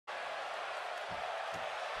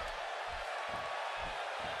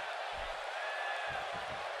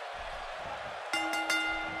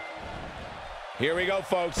Here we go,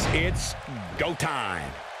 folks. It's go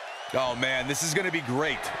time. Oh, man, this is going to be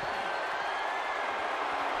great.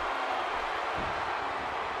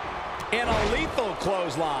 And a lethal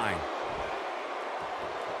clothesline.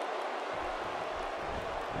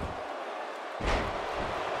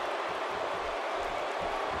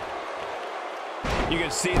 You can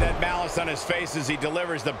see that malice on his face as he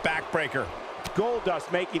delivers the backbreaker.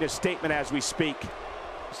 Goldust making a statement as we speak.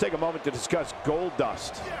 Let's take a moment to discuss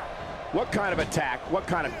Goldust. What kind of attack, what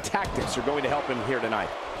kind of tactics are going to help him here tonight?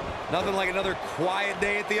 Nothing like another quiet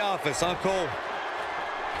day at the office, huh, Cole?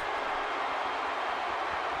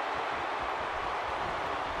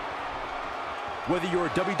 Whether you're a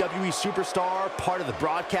WWE superstar, part of the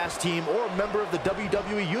broadcast team, or a member of the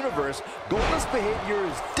WWE Universe, Goldust's behavior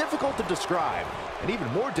is difficult to describe, and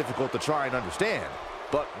even more difficult to try and understand.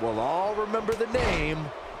 But we'll all remember the name,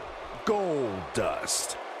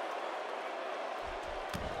 Goldust.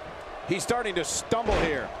 He's starting to stumble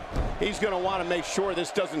here. He's going to want to make sure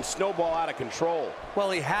this doesn't snowball out of control.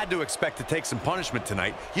 Well, he had to expect to take some punishment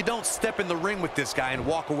tonight. You don't step in the ring with this guy and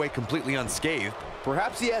walk away completely unscathed.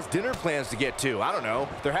 Perhaps he has dinner plans to get to. I don't know.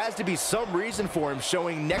 There has to be some reason for him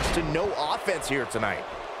showing next to no offense here tonight.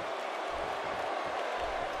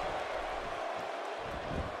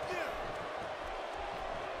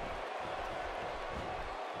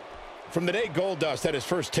 From the day Goldust had his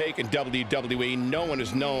first take in WWE, no one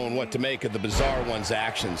has known what to make of the Bizarre One's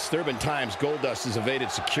actions. There have been times Goldust has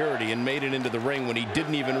evaded security and made it into the ring when he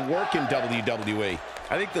didn't even work in WWE.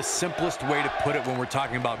 I think the simplest way to put it when we're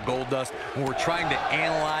talking about Goldust, when we're trying to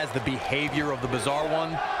analyze the behavior of the Bizarre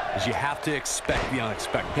One, is you have to expect the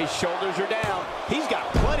unexpected. His shoulders are down. He's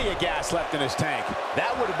got plenty of gas left in his tank.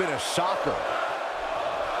 That would have been a shocker.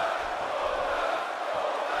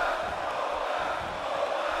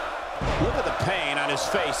 Look at the pain on his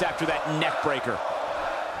face after that neck breaker.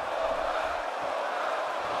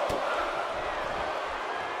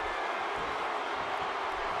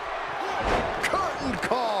 Curtain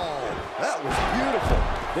call. That was beautiful.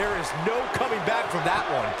 There is no coming back from that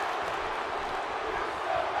one.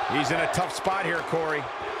 He's in a tough spot here, Corey.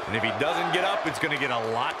 And if he doesn't get up, it's going to get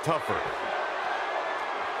a lot tougher.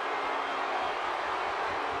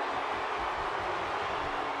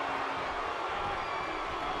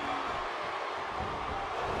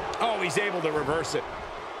 Oh, he's able to reverse it.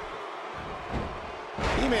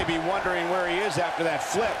 He may be wondering where he is after that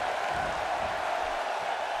flip.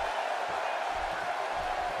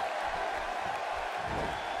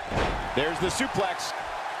 There's the suplex.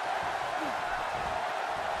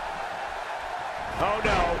 Oh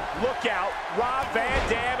no, look out. Rob Van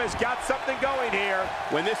Dam has got something going here.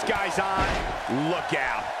 When this guy's on, look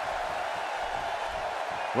out.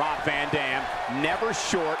 Rob Van Dam, never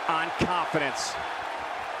short on confidence.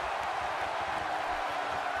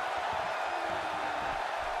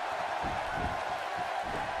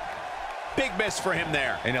 Big miss for him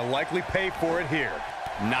there. And he'll likely pay for it here.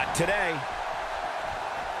 Not today.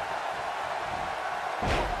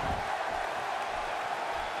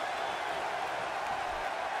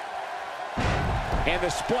 And the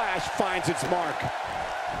splash finds its mark.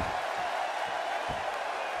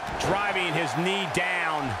 Driving his knee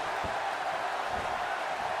down.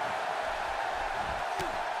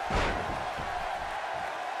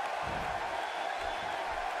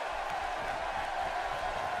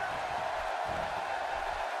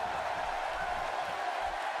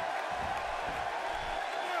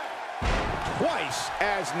 Twice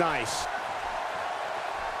as nice.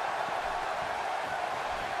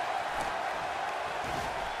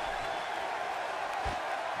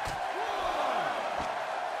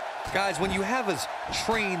 Guys, when you have as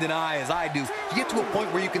trained an eye as I do, you get to a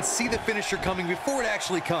point where you can see the finisher coming before it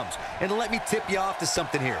actually comes. And let me tip you off to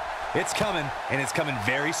something here. It's coming, and it's coming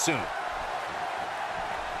very soon.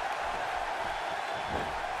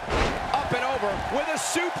 Up and over with a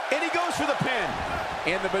soup, and he goes for the pin.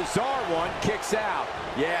 And the Bizarre One kicks out.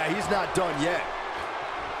 Yeah, he's not done yet.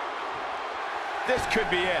 This could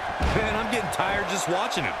be it. Man, I'm getting tired just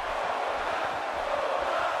watching him.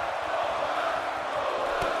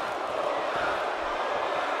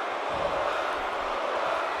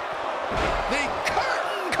 The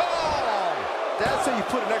curtain call! That's how you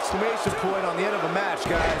put an exclamation point on the end of a match,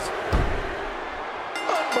 guys.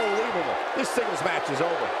 Unbelievable. This singles match is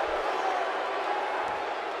over.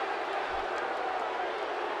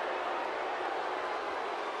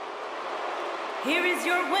 Here is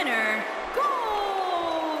your winner,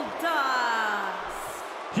 Goldust.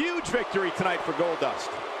 Huge victory tonight for Goldust.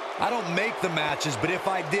 I don't make the matches, but if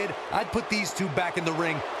I did, I'd put these two back in the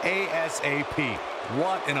ring ASAP.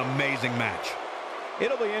 What an amazing match.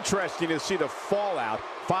 It'll be interesting to see the fallout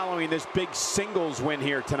following this big singles win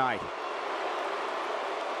here tonight.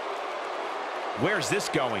 Where's this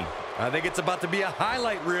going? I think it's about to be a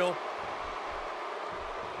highlight reel.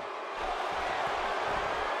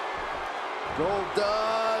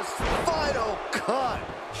 Goldust, final cut.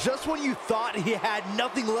 Just when you thought he had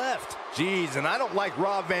nothing left. Jeez, and I don't like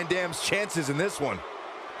Rob Van Dam's chances in this one.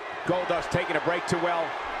 Goldust taking a break too well.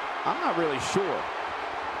 I'm not really sure.